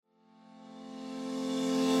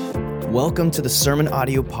Welcome to the Sermon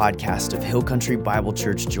Audio Podcast of Hill Country Bible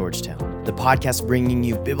Church, Georgetown. The podcast bringing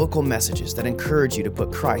you biblical messages that encourage you to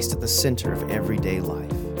put Christ at the center of everyday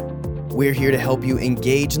life. We're here to help you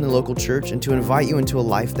engage in the local church and to invite you into a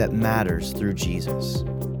life that matters through Jesus.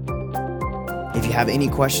 If you have any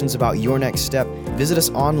questions about your next step, visit us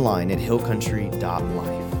online at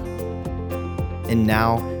hillcountry.life. And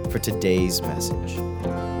now for today's message.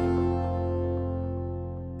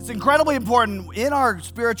 It's incredibly important in our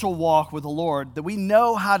spiritual walk with the Lord that we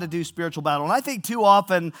know how to do spiritual battle. And I think too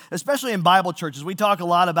often, especially in Bible churches, we talk a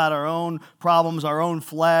lot about our own problems, our own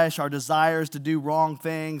flesh, our desires to do wrong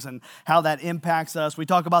things and how that impacts us. We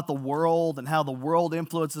talk about the world and how the world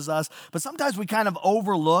influences us. But sometimes we kind of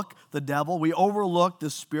overlook the devil. We overlook the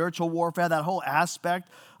spiritual warfare, that whole aspect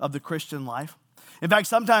of the Christian life. In fact,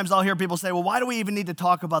 sometimes I'll hear people say, well, why do we even need to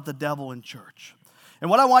talk about the devil in church? And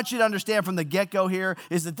what I want you to understand from the get-go here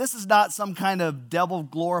is that this is not some kind of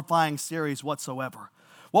devil-glorifying series whatsoever.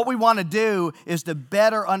 What we want to do is to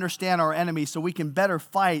better understand our enemy so we can better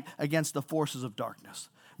fight against the forces of darkness.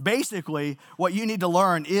 Basically, what you need to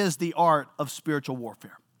learn is the art of spiritual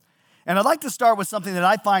warfare. And I'd like to start with something that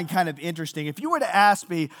I find kind of interesting. If you were to ask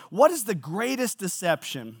me, what is the greatest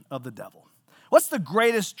deception of the devil? What's the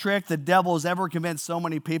greatest trick the devil has ever convinced so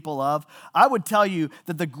many people of? I would tell you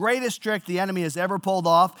that the greatest trick the enemy has ever pulled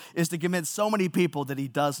off is to convince so many people that he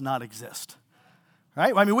does not exist.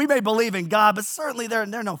 Right? I mean, we may believe in God, but certainly there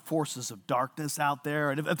are no forces of darkness out there.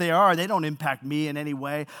 And if they are, they don't impact me in any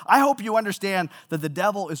way. I hope you understand that the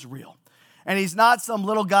devil is real. And he's not some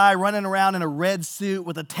little guy running around in a red suit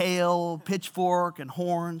with a tail, pitchfork, and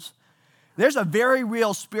horns. There's a very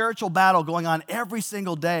real spiritual battle going on every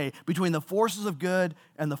single day between the forces of good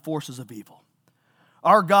and the forces of evil.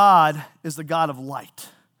 Our God is the God of light.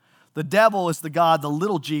 The devil is the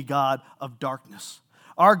little g God of darkness.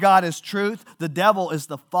 Our God is truth. The devil is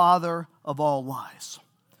the father of all lies.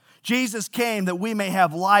 Jesus came that we may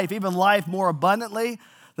have life, even life more abundantly.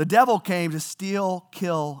 The devil came to steal,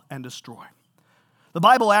 kill, and destroy. The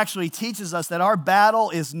Bible actually teaches us that our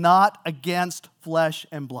battle is not against flesh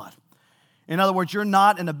and blood. In other words, you're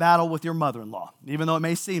not in a battle with your mother-in-law, even though it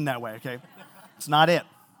may seem that way, okay? It's not it.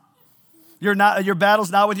 Your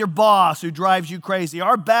battle's not with your boss who drives you crazy.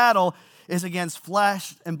 Our battle is against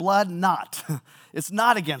flesh and blood, not. It's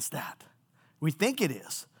not against that. We think it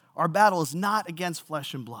is. Our battle is not against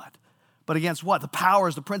flesh and blood, but against what? The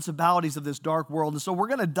powers, the principalities of this dark world. And so we're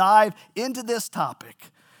going to dive into this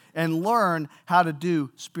topic and learn how to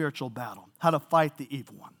do spiritual battle, how to fight the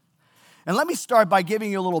evil one. And let me start by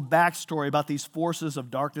giving you a little backstory about these forces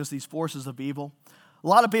of darkness, these forces of evil. A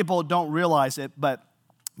lot of people don't realize it, but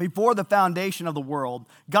before the foundation of the world,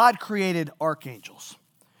 God created archangels.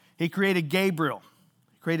 He created Gabriel,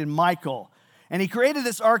 he created Michael, and he created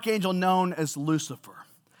this archangel known as Lucifer.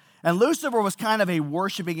 And Lucifer was kind of a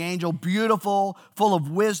worshiping angel, beautiful, full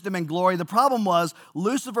of wisdom and glory. The problem was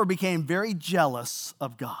Lucifer became very jealous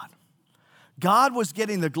of God. God was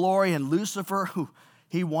getting the glory, and Lucifer,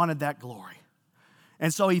 he wanted that glory.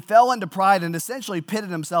 And so he fell into pride and essentially pitted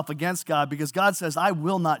himself against God because God says, I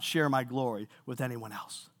will not share my glory with anyone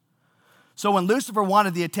else. So when Lucifer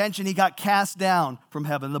wanted the attention, he got cast down from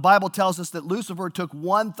heaven. The Bible tells us that Lucifer took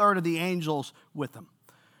 1/3 of the angels with him.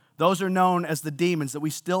 Those are known as the demons that we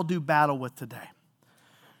still do battle with today.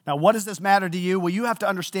 Now, what does this matter to you? Well, you have to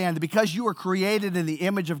understand that because you were created in the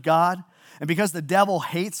image of God and because the devil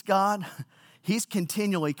hates God, he's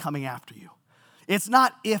continually coming after you. It's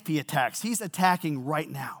not if he attacks, he's attacking right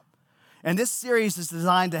now. And this series is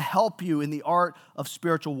designed to help you in the art of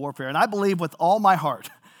spiritual warfare. And I believe with all my heart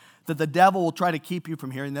that the devil will try to keep you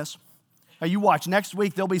from hearing this. Now you watch, next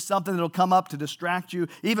week there'll be something that'll come up to distract you.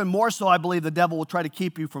 Even more so, I believe the devil will try to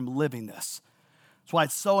keep you from living this. That's why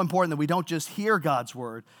it's so important that we don't just hear God's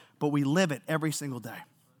word, but we live it every single day.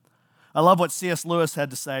 I love what C.S. Lewis had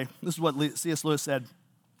to say. This is what C.S. Lewis said.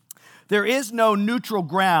 There is no neutral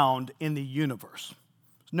ground in the universe.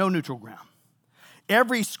 No neutral ground.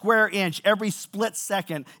 Every square inch, every split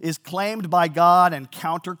second is claimed by God and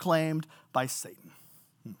counterclaimed by Satan.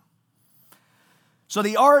 So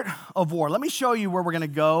the art of war. Let me show you where we're going to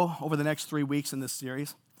go over the next 3 weeks in this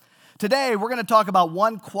series. Today, we're going to talk about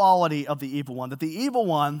one quality of the evil one, that the evil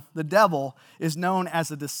one, the devil, is known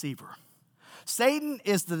as a deceiver. Satan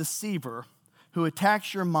is the deceiver who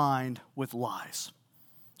attacks your mind with lies.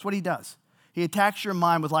 That's what he does. He attacks your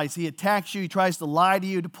mind with lies. He attacks you. He tries to lie to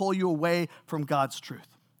you to pull you away from God's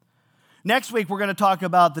truth. Next week, we're going to talk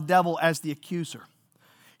about the devil as the accuser.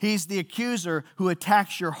 He's the accuser who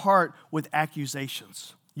attacks your heart with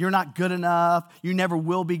accusations. You're not good enough. You never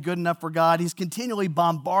will be good enough for God. He's continually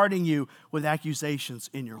bombarding you with accusations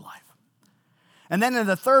in your life. And then in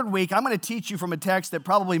the third week, I'm going to teach you from a text that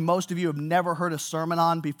probably most of you have never heard a sermon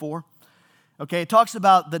on before. Okay, it talks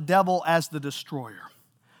about the devil as the destroyer.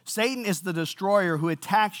 Satan is the destroyer who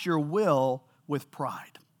attacks your will with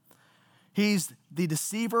pride. He's the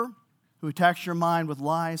deceiver who attacks your mind with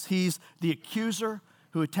lies. He's the accuser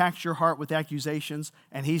who attacks your heart with accusations.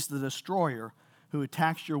 And he's the destroyer who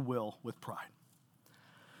attacks your will with pride.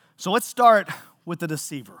 So let's start with the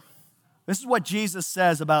deceiver. This is what Jesus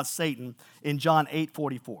says about Satan in John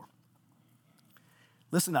 8:44.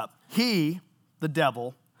 Listen up. He, the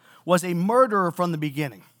devil, was a murderer from the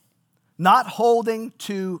beginning, not holding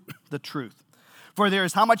to the truth. For there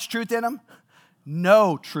is how much truth in him?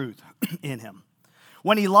 No truth in him.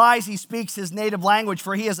 When he lies, he speaks his native language,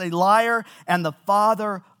 for he is a liar and the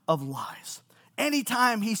father of lies.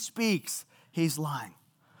 Anytime he speaks, he's lying.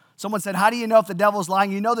 Someone said, how do you know if the devil's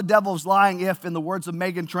lying? You know the devil's lying if, in the words of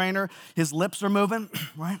Meghan Trainor, his lips are moving,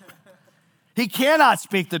 right? He cannot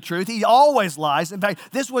speak the truth. He always lies. In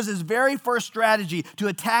fact, this was his very first strategy to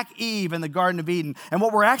attack Eve in the Garden of Eden. And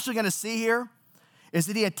what we're actually going to see here is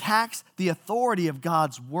that he attacks the authority of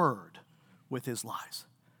God's word with his lies.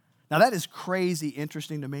 Now, that is crazy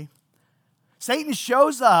interesting to me. Satan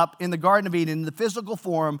shows up in the Garden of Eden in the physical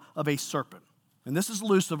form of a serpent. And this is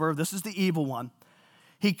Lucifer. This is the evil one.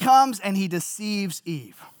 He comes and he deceives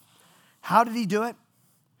Eve. How did he do it?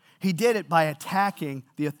 He did it by attacking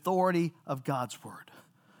the authority of God's word.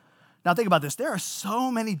 Now think about this. There are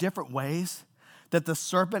so many different ways that the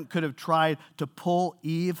serpent could have tried to pull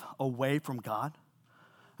Eve away from God.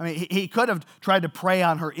 I mean, he could have tried to prey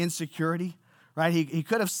on her insecurity, right? He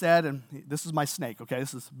could have said, and this is my snake, okay?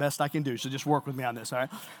 This is the best I can do, so just work with me on this, all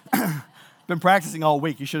right? Been practicing all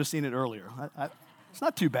week. You should have seen it earlier. It's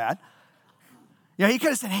not too bad. Yeah, he could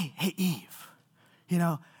have said, hey, Eve, you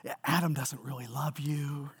know, Adam doesn't really love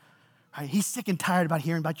you. Right? He's sick and tired about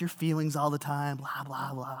hearing about your feelings all the time, blah,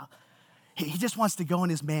 blah, blah. He just wants to go in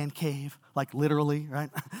his man cave, like literally,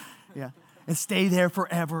 right? Yeah, and stay there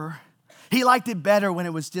forever. He liked it better when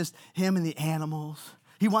it was just him and the animals.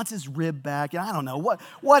 He wants his rib back. I don't know,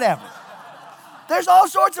 whatever. There's all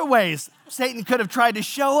sorts of ways Satan could have tried to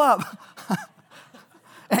show up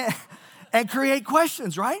and create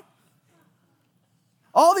questions, right?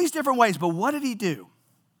 All these different ways, but what did he do?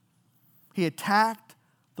 He attacked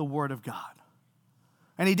the word of God.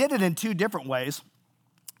 And he did it in two different ways.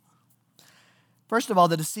 First of all,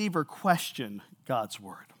 the deceiver questioned God's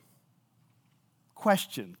word.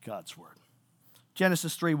 Questioned God's word.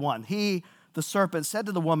 Genesis 3:1. He, the serpent, said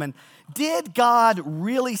to the woman, did God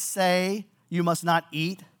really say you must not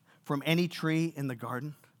eat from any tree in the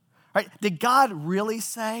garden? Right? Did God really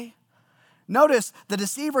say? Notice the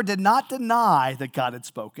deceiver did not deny that God had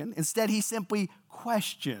spoken. Instead, he simply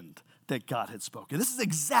questioned that God had spoken. This is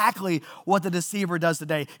exactly what the deceiver does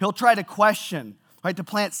today. He'll try to question, right, to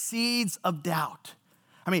plant seeds of doubt.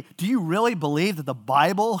 I mean, do you really believe that the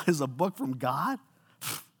Bible is a book from God?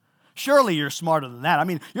 Surely you're smarter than that. I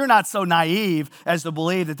mean, you're not so naive as to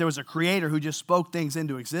believe that there was a creator who just spoke things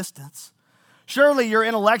into existence. Surely you're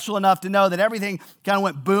intellectual enough to know that everything kind of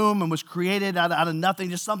went boom and was created out of nothing,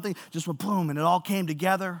 just something just went boom and it all came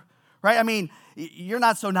together, right? I mean, you're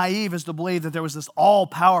not so naive as to believe that there was this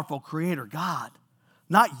all-powerful creator, God.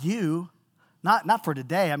 Not you, not for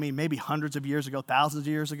today. I mean, maybe hundreds of years ago, thousands of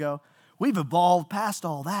years ago. We've evolved past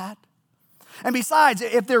all that. And besides,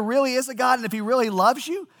 if there really is a God and if he really loves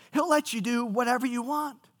you, he'll let you do whatever you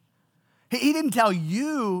want. He didn't tell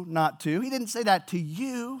you not to. He didn't say that to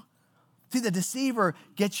you. See, the deceiver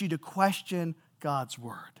gets you to question God's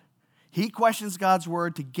word. He questions God's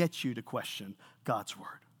word to get you to question God's word.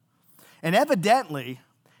 And evidently,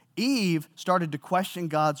 Eve started to question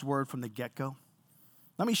God's word from the get-go.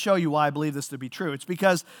 Let me show you why I believe this to be true. It's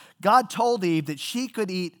because God told Eve that she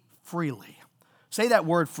could eat freely. Say that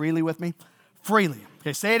word freely with me. Freely.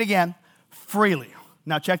 Okay, say it again. Freely.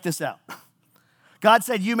 Now check this out. God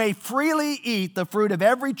said, you may freely eat the fruit of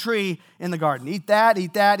every tree in the garden. Eat that,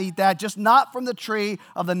 eat that, eat that, just not from the tree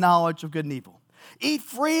of the knowledge of good and evil. Eat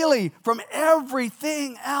freely from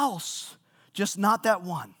everything else, just not that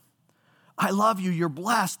one. I love you, you're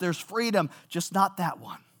blessed, there's freedom, just not that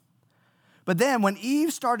one. But then when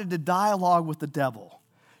Eve started to dialogue with the devil,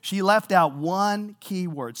 she left out one key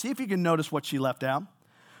word. See if you can notice what she left out.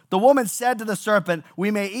 The woman said to the serpent,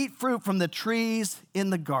 we may eat fruit from the trees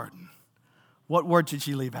in the garden. What word did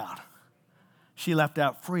she leave out? She left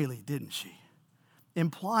out freely, didn't she?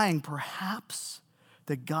 Implying perhaps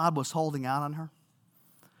that God was holding out on her.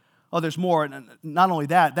 Oh, there's more. And not only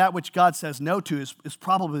that which God says no to is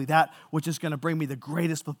probably that which is going to bring me the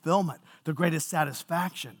greatest fulfillment, the greatest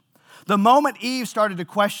satisfaction. The moment Eve started to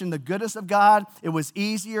question the goodness of God, it was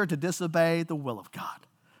easier to disobey the will of God.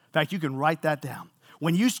 In fact, you can write that down.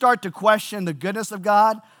 When you start to question the goodness of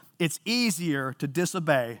God, it's easier to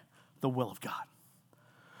disobey the will of God.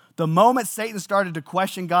 The moment Satan started to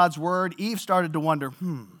question God's word, Eve started to wonder,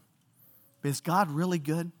 is God really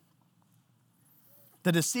good?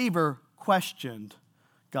 The deceiver questioned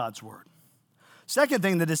God's word. Second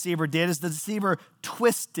thing the deceiver did is the deceiver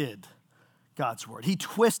twisted God's word. He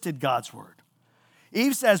twisted God's word.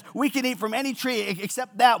 Eve says, we can eat from any tree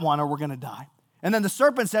except that one or we're going to die. And then the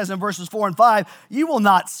serpent says in verses 4 and 5, you will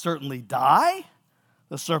not certainly die,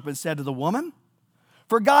 the serpent said to the woman.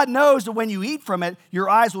 For God knows that when you eat from it, your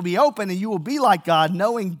eyes will be open and you will be like God,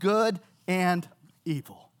 knowing good and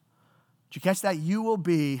evil. Did you catch that? You will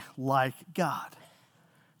be like God.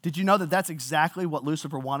 Did you know that that's exactly what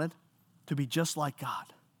Lucifer wanted? To be just like God.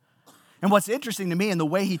 And what's interesting to me in the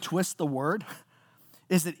way he twists the word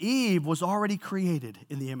is that Eve was already created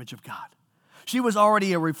in the image of God. She was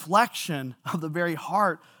already a reflection of the very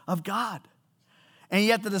heart of God. And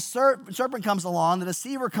yet the serpent comes along, the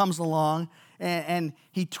deceiver comes along, and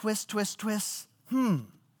he twists.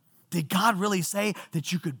 Did God really say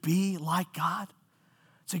that you could be like God?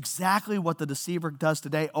 It's exactly what the deceiver does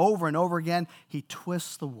today over and over again. He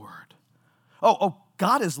twists the word. Oh,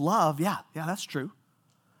 God is love. Yeah, that's true.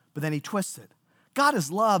 But then he twists it. God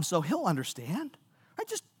is love, so he'll understand. Right?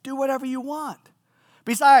 Just do whatever you want.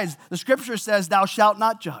 Besides, the scripture says, thou shalt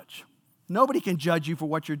not judge. Nobody can judge you for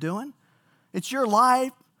what you're doing. It's your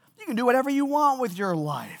life. You can do whatever you want with your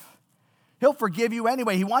life. He'll forgive you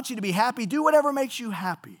anyway. He wants you to be happy. Do whatever makes you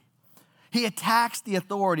happy. He attacks the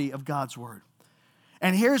authority of God's word.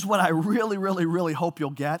 And here's what I really, really, really hope you'll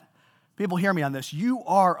get. People, hear me on this. You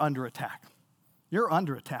are under attack. You're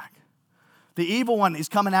under attack. The evil one is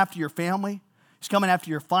coming after your family. He's coming after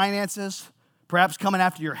your finances, perhaps coming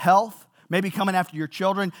after your health, maybe coming after your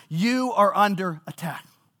children. You are under attack.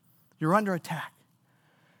 You're under attack.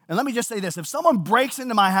 And let me just say this. If someone breaks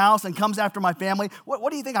into my house and comes after my family, what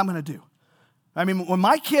do you think I'm going to do? I mean, when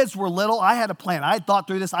my kids were little, I had a plan. I had thought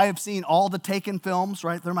through this. I have seen all the Taken films,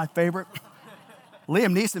 right? They're my favorite.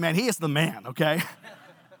 Liam Neeson, man, he is the man, okay?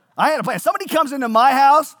 I had a plan. If somebody comes into my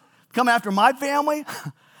house, come after my family,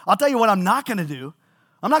 I'll tell you what I'm not going to do.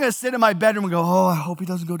 I'm not going to sit in my bedroom and go, oh, I hope he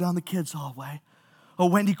doesn't go down the kids' hallway. Oh,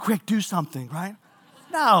 Wendy, quick, do something, right?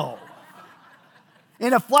 No.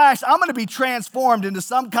 In a flash, I'm going to be transformed into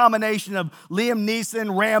some combination of Liam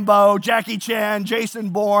Neeson, Rambo, Jackie Chan, Jason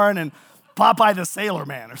Bourne, and Popeye the Sailor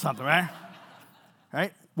Man or something, right?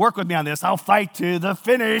 Right? Work with me on this. I'll fight to the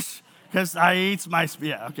finish because I eat my,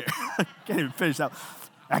 yeah, okay. Can't even finish that.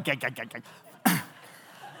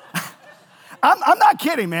 I'm not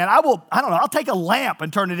kidding, man. I'll take a lamp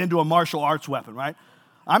and turn it into a martial arts weapon, right?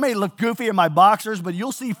 I may look goofy in my boxers, but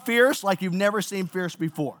you'll see fierce like you've never seen fierce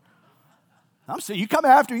before. I'm saying, you come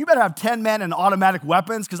after, you better have 10 men and automatic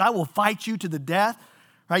weapons because I will fight you to the death.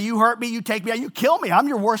 Right? You hurt me, you take me out, you kill me. I'm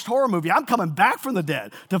your worst horror movie. I'm coming back from the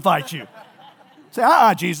dead to fight you. Say,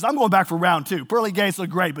 Jesus, I'm going back for round 2. Pearly gates look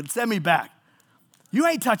great, but send me back. You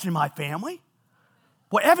ain't touching my family.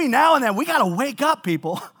 Well, every now and then, we got to wake up,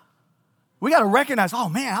 people. We got to recognize, oh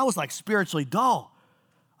man, I was like spiritually dull.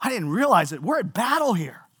 I didn't realize it. We're at battle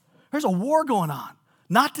here. There's a war going on.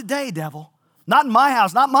 Not today, devil. Not in my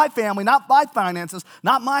house, not my family, not my finances,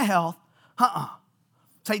 not my health.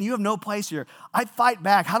 Satan, you have no place here. I fight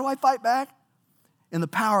back. How do I fight back? In the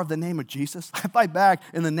power of the name of Jesus. I fight back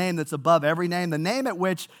in the name that's above every name, the name at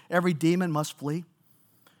which every demon must flee.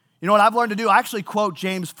 You know what I've learned to do? I actually quote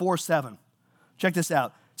James 4:7. Check this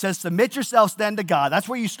out. It says, submit yourselves then to God. That's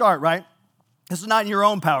where you start, right? This is not in your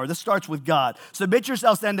own power. This starts with God. Submit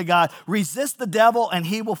yourselves then to God. Resist the devil and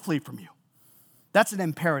he will flee from you. That's an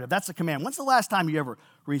imperative. That's a command. When's the last time you ever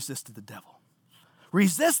resisted the devil?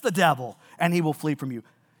 Resist the devil and he will flee from you.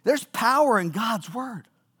 There's power in God's word.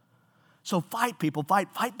 So fight, people.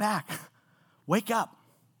 Fight back. Wake up.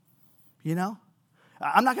 You know?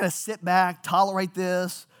 I'm not going to sit back, tolerate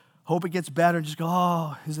this, hope it gets better, and just go,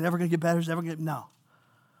 oh, is it ever going to get better? Is it ever going to get... No.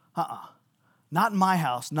 Not in my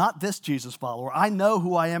house. Not this Jesus follower. I know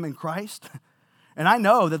who I am in Christ. And I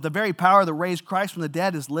know that the very power that raised Christ from the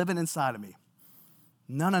dead is living inside of me.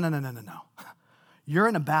 No. You're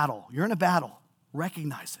in a battle. You're in a battle.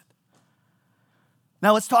 Recognize it.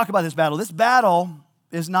 Now let's talk about this battle. This battle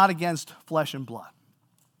is not against flesh and blood.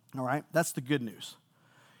 All right? That's the good news.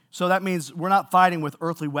 So that means we're not fighting with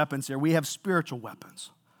earthly weapons here. We have spiritual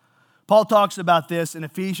weapons. Paul talks about this in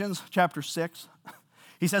Ephesians chapter 6.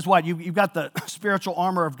 He says what? You've got the spiritual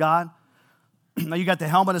armor of God. You got the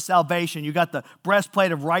helmet of salvation. You got the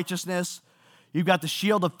breastplate of righteousness. You've got the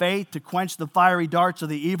shield of faith to quench the fiery darts of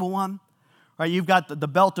the evil one. Right? You've got the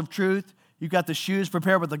belt of truth. You've got the shoes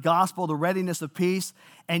prepared with the gospel, the readiness of peace.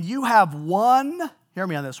 And you have hear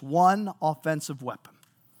me on this, one offensive weapon.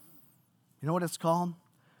 You know what it's called?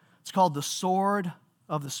 It's called the sword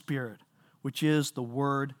of the Spirit, which is the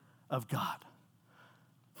Word of God.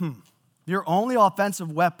 Your only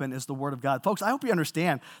offensive weapon is the Word of God. Folks, I hope you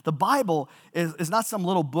understand, the Bible is not some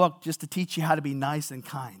little book just to teach you how to be nice and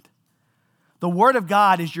kind. The Word of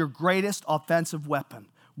God is your greatest offensive weapon.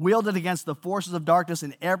 Wielded against the forces of darkness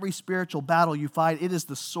in every spiritual battle you fight, it is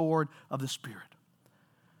the sword of the Spirit.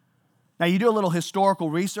 Now, you do a little historical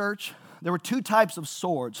research. There were two types of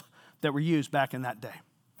swords that were used back in that day.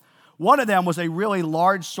 One of them was a really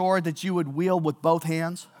large sword that you would wield with both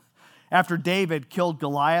hands. After David killed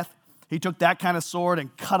Goliath, he took that kind of sword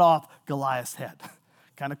and cut off Goliath's head.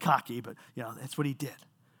 Kind of cocky, but that's what he did.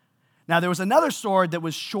 Now, there was another sword that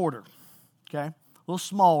was shorter, okay? A little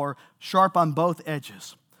smaller, sharp on both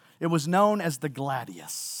edges. It was known as the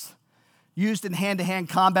gladius. Used in hand-to-hand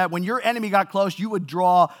combat, when your enemy got close, you would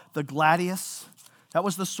draw the gladius. That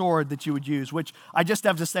was the sword that you would use, which I just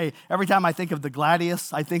have to say, every time I think of the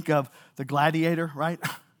gladius, I think of the gladiator, right?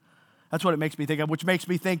 That's what it makes me think of, which makes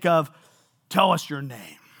me think of, tell us your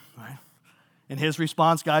name, right? And his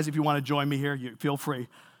response, guys, if you want to join me here, you feel free.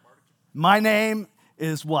 My name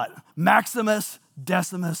is what? Maximus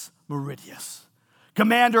Decimus Meridius,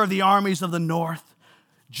 commander of the armies of the north,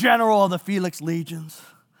 general of the Felix legions,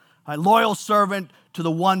 a loyal servant to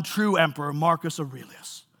the one true emperor, Marcus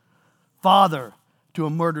Aurelius, father to a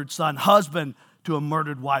murdered son, husband to a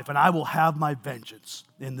murdered wife, and I will have my vengeance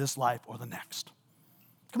in this life or the next.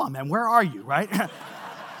 Come on, man, where are you, right?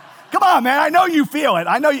 Come on, man, I know you feel it.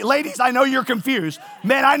 I know you, ladies, I know you're confused.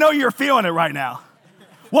 Man, I know you're feeling it right now.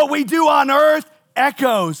 What we do on earth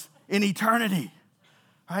echoes in eternity,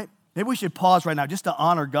 right? Maybe we should pause right now just to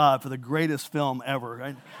honor God for the greatest film ever,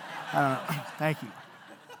 right? I don't know. Thank you.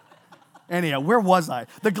 Anyhow, where was I?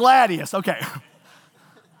 The Gladius, okay.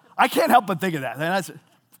 I can't help but think of that. That's a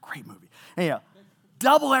great movie. Anyhow,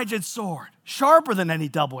 double-edged sword, sharper than any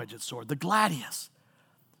double-edged sword, the gladius.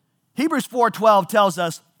 Hebrews 4:12 tells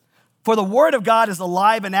us, for the word of God is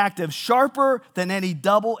alive and active, sharper than any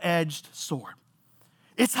double-edged sword.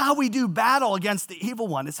 It's how we do battle against the evil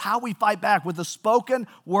one. It's how we fight back with the spoken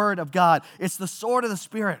word of God. It's the sword of the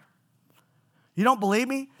Spirit. You don't believe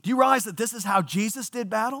me? Do you realize that this is how Jesus did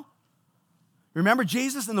battle? Remember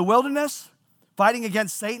Jesus in the wilderness, fighting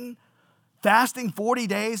against Satan, fasting 40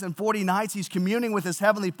 days and 40 nights. He's communing with his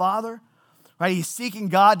heavenly Father, right? He's seeking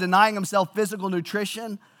God, denying himself physical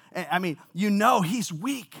nutrition. I mean, he's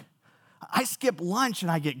weak. I skip lunch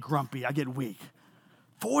and I get grumpy. I get weak.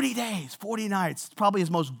 40 days, 40 nights. It's probably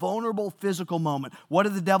his most vulnerable physical moment. What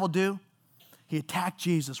did the devil do? He attacked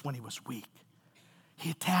Jesus when he was weak.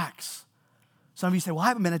 He attacks. Some of you say, well, I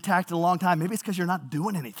haven't been attacked in a long time. Maybe it's because you're not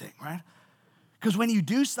doing anything, right? Because when you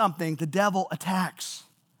do something, the devil attacks.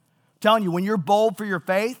 I'm telling you, when you're bold for your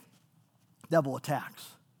faith, the devil attacks.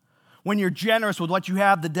 When you're generous with what you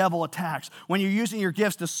have, the devil attacks. When you're using your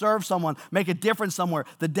gifts to serve someone, make a difference somewhere,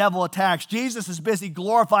 the devil attacks. Jesus is busy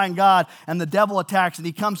glorifying God, and the devil attacks, and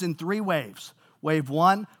he comes in three waves. Wave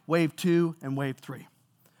 1, wave 2, and wave 3.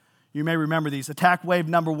 You may remember these. Attack wave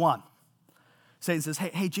number 1. Satan says,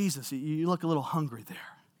 hey, Jesus, you look a little hungry there.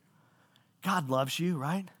 God loves you,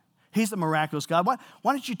 right? He's a miraculous God. Why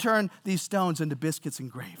don't you turn these stones into biscuits and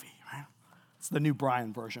gravy, right? It's the new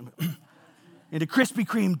Brian version. Into Krispy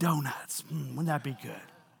Kreme donuts. Wouldn't that be good?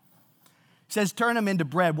 He says, turn them into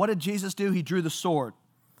bread. What did Jesus do? He drew the sword.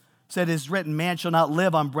 He said, it is written, man shall not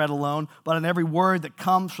live on bread alone, but on every word that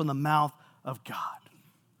comes from the mouth of God.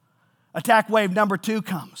 Attack wave number 2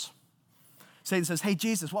 comes. Satan says, hey,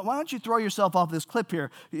 Jesus, why don't you throw yourself off this cliff here?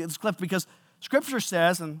 This cliff, because Scripture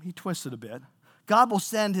says, and he twists it a bit, God will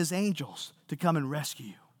send his angels to come and rescue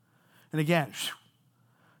you. And again,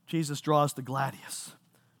 Jesus draws the gladius,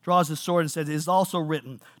 draws his sword and says, it is also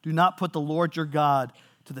written, do not put the Lord your God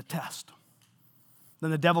to the test.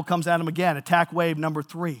 Then the devil comes at him again, attack wave number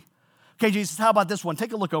 3. Okay, Jesus, how about this one?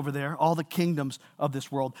 Take a look over there, all the kingdoms of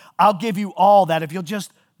this world. I'll give you all that if you'll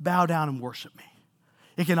just bow down and worship me.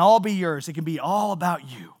 It can all be yours. It can be all about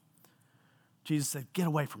you. Jesus said, get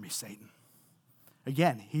away from me, Satan.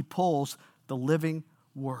 Again, he pulls the living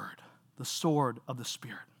word, the sword of the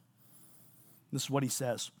Spirit. This is what he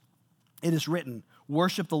says. It is written,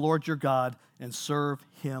 worship the Lord your God and serve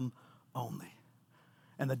him only.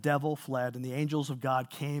 And the devil fled, and the angels of God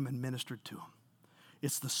came and ministered to him.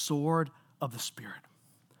 It's the sword of the Spirit.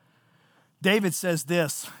 David says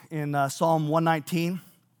this in Psalm 119,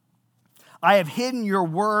 I have hidden your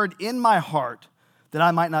word in my heart that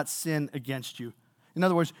I might not sin against you. In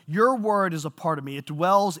other words, your word is a part of me. It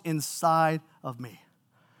dwells inside of me.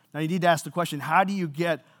 Now you need to ask the question, how do you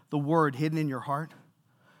get the word hidden in your heart?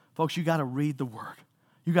 Folks, you got to read the word.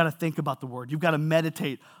 You got to think about the word. You've got to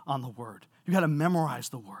meditate on the word. You got to memorize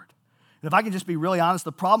the word. And if I can just be really honest,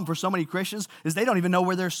 the problem for so many Christians is they don't even know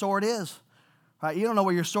where their sword is. Right? You don't know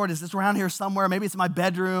where your sword is. It's around here somewhere. Maybe it's in my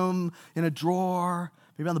bedroom, in a drawer,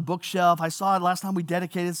 maybe on the bookshelf. I saw it last time we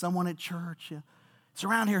dedicated someone at church. It's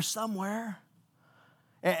around here somewhere.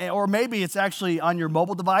 Or maybe it's actually on your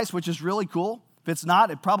mobile device, which is really cool. If it's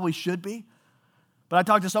not, it probably should be. But I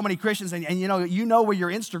talk to so many Christians, and you know where your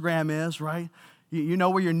Instagram is, right? You know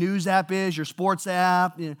where your news app is, your sports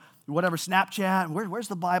app, whatever, Snapchat. Where's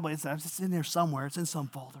the Bible? It's in there somewhere. It's in some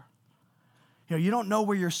folder. You don't know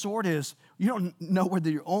where your sword is. You don't know where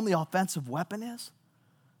your only offensive weapon is.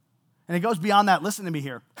 And it goes beyond that. Listen to me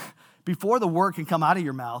here. Before the word can come out of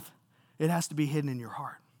your mouth, it has to be hidden in your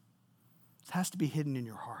heart. It has to be hidden in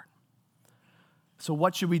your heart. So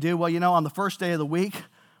what should we do? Well, on the first day of the week,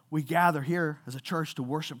 we gather here as a church to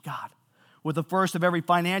worship God. With the first of every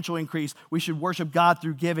financial increase, we should worship God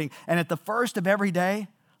through giving. And at the first of every day,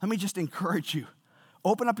 let me just encourage you.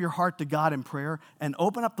 Open up your heart to God in prayer and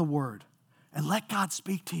open up the word and let God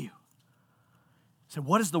speak to you. So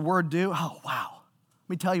what does the word do? Oh, wow. Let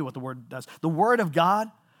me tell you what the word does. The word of God,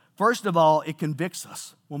 first of all, it convicts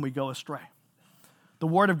us when we go astray. The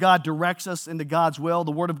word of God directs us into God's will.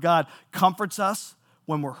 The word of God comforts us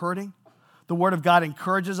when we're hurting. The word of God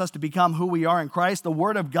encourages us to become who we are in Christ. The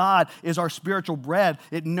word of God is our spiritual bread.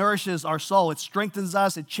 It nourishes our soul. It strengthens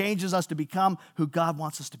us. It changes us to become who God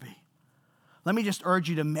wants us to be. Let me just urge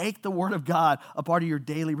you to make the word of God a part of your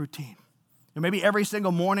daily routine. And maybe every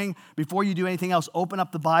single morning before you do anything else, open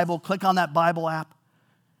up the Bible, click on that Bible app.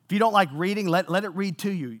 If you don't like reading, let it read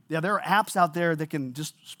to you. Yeah, there are apps out there that can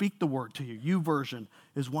just speak the word to you. YouVersion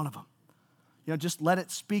is one of them. Just let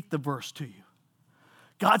it speak the verse to you.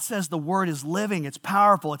 God says the word is living, it's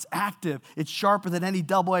powerful, it's active, it's sharper than any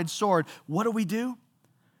double-edged sword. What do?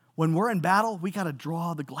 When we're in battle, we got to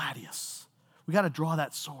draw the gladius. We got to draw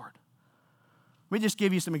that sword. Let me just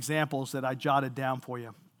give you some examples that I jotted down for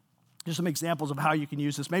you. Just some examples of how you can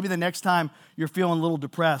use this. Maybe the next time you're feeling a little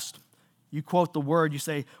depressed, you quote the word, you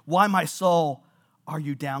say, "Why, my soul, are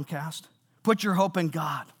you downcast? Put your hope in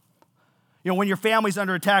God." When your family's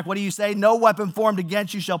under attack, what do you say? "No weapon formed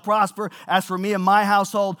against you shall prosper. As for me and my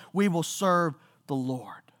household, we will serve the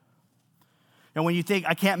Lord." And when you think,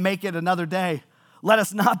 "I can't make it another day," let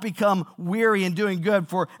us not become weary in doing good,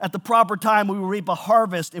 for at the proper time we will reap a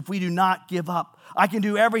harvest if we do not give up. I can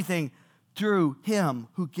do everything through him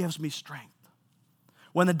who gives me strength.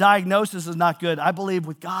 When the diagnosis is not good, I believe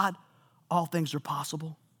with God, all things are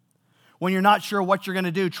possible. When you're not sure what you're going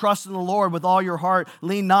to do, trust in the Lord with all your heart.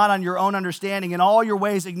 Lean not on your own understanding. In all your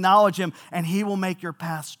ways, acknowledge him, and he will make your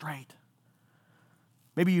path straight.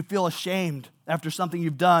 Maybe you feel ashamed after something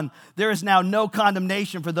you've done. There is now no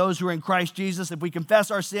condemnation for those who are in Christ Jesus. If we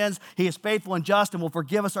confess our sins, he is faithful and just and will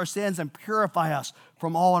forgive us our sins and purify us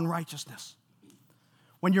from all unrighteousness.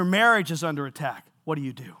 When your marriage is under attack, what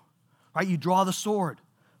do? Right? You draw the sword.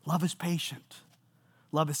 Love is patient.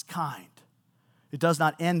 Love is kind. It does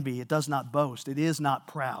not envy. It does not boast. It is not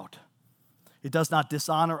proud. It does not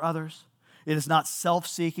dishonor others. It is not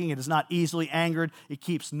self-seeking. It is not easily angered. It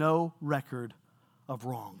keeps no record of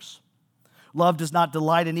wrongs. Love does not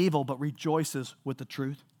delight in evil, but rejoices with the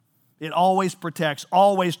truth. It always protects,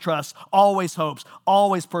 always trusts, always hopes,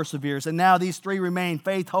 always perseveres. And now these three remain: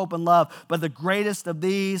 faith, hope, and love. But the greatest of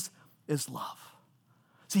these is love.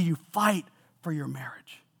 See, you fight for your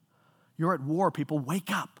marriage. You're at war, people.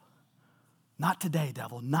 Wake up. Not today,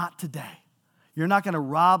 devil, not today. You're not going to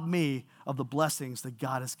rob me of the blessings that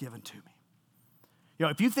God has given to me.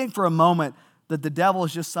 If you think for a moment that the devil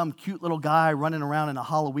is just some cute little guy running around in a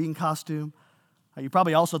Halloween costume, you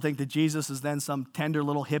probably also think that Jesus is then some tender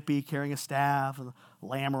little hippie carrying a staff and a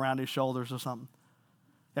lamb around his shoulders or something.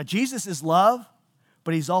 Now, Jesus is love,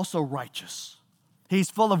 but he's also righteous.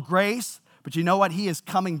 He's full of grace, but you know what? He is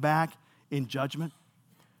coming back in judgment.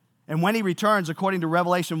 And when he returns, according to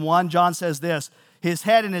Revelation 1, John says this: his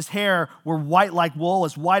head and his hair were white like wool,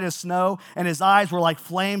 as white as snow, and his eyes were like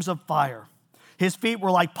flames of fire. His feet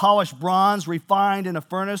were like polished bronze refined in a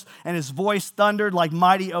furnace, and his voice thundered like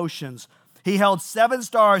mighty oceans. He held 7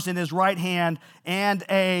 stars in his right hand and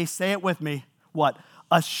say it with me, what?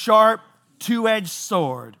 A sharp, 2-edged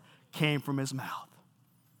sword came from his mouth.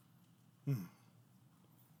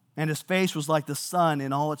 And his face was like the sun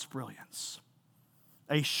in all its brilliance.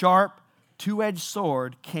 A sharp, 2-edged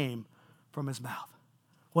sword came from his mouth.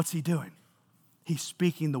 What's he doing? He's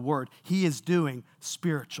speaking the word. He is doing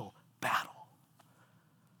spiritual battle.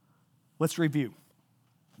 Let's review.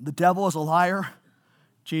 The devil is a liar.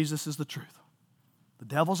 Jesus is the truth. The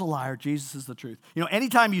devil's a liar. Jesus is the truth. You know,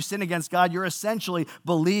 anytime you sin against God, you're essentially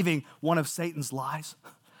believing one of Satan's lies.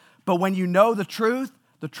 But when you know the truth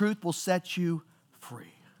will set you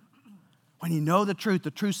free. When you know the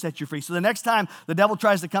truth sets you free. So the next time the devil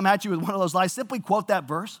tries to come at you with one of those lies, simply quote that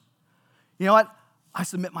verse. You know what? I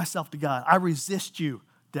submit myself to God. I resist you,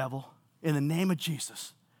 devil, in the name of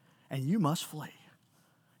Jesus, and you must flee.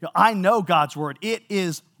 You know, I know God's word. It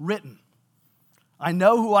is written. I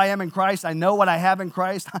know who I am in Christ. I know what I have in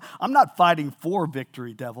Christ. I'm not fighting for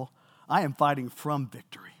victory, devil. I am fighting from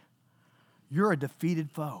victory. You're a defeated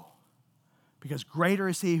foe because greater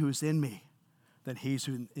is he who's in me than he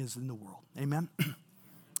who is in the world. Amen?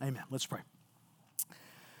 Amen. Let's pray.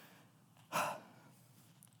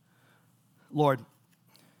 Lord,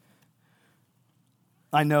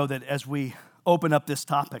 I know that as we open up this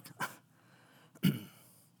topic,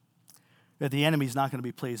 that the enemy's not going to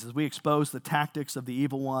be pleased. As we expose the tactics of the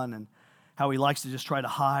evil one and how he likes to just try to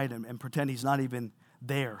hide and pretend he's not even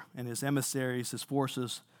there, and his emissaries, his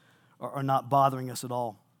forces are not bothering us at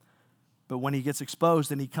all. But when he gets exposed,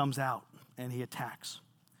 then he comes out and he attacks.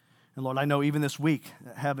 And Lord, I know even this week,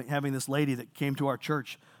 having this lady that came to our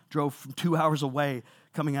church, drove from 2 hours away,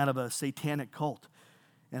 coming out of a satanic cult.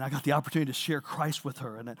 And I got the opportunity to share Christ with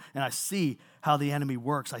her. And I see how the enemy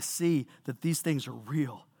works. I see that these things are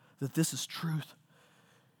real, that this is truth.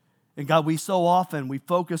 And God, we so often, we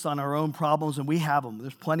focus on our own problems, and we have them.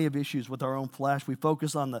 There's plenty of issues with our own flesh. We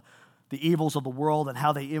focus on the evils of the world and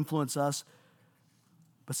how they influence us.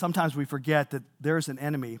 But sometimes we forget that there's an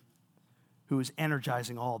enemy who is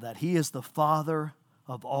energizing all that. He is the father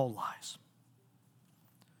of all lies.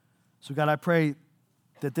 So God, I pray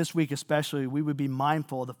that this week especially, we would be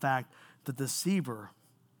mindful of the fact that the deceiver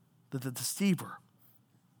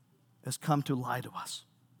has come to lie to us.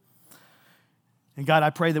 And God, I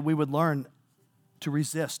pray that we would learn to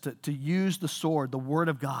resist, to use the sword, the word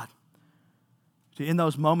of God. In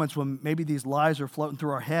those moments when maybe these lies are floating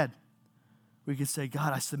through our head, we can say,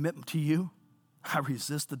 God, I submit to you. I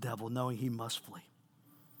resist the devil, knowing he must flee.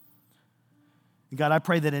 And God, I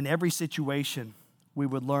pray that in every situation, we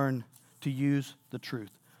would learn to use the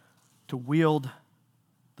truth, to wield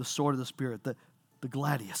the sword of the Spirit, the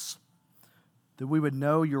gladius, that we would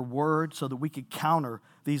know your word so that we could counter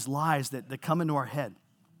these lies that come into our head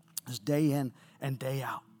just day in and day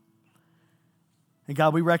out. And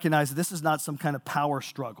God, we recognize that this is not some kind of power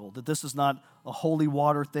struggle, that this is not a holy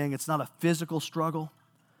water thing. It's not a physical struggle.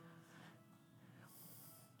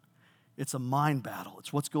 It's a mind battle.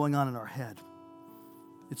 It's what's going on in our head.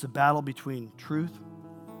 It's a battle between truth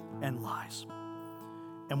and lies.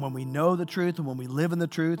 And when we know the truth, and when we live in the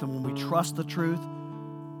truth, and when we trust the truth,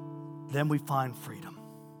 then we find freedom.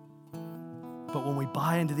 But when we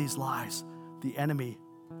buy into these lies, the enemy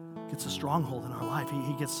gets a stronghold in our life.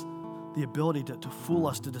 He gets the ability to fool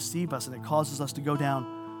us, to deceive us, and it causes us to go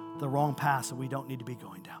down the wrong path that we don't need to be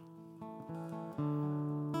going down.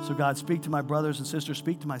 So God, speak to my brothers and sisters,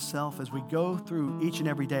 speak to myself as we go through each and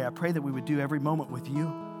every day. I pray that we would do every moment with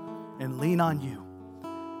you and lean on you,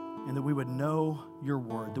 and that we would know your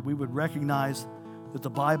word, that we would recognize that the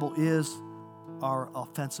Bible is our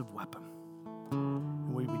offensive weapon,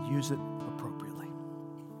 and we would use it appropriately.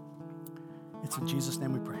 It's in Jesus'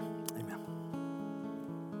 name we pray.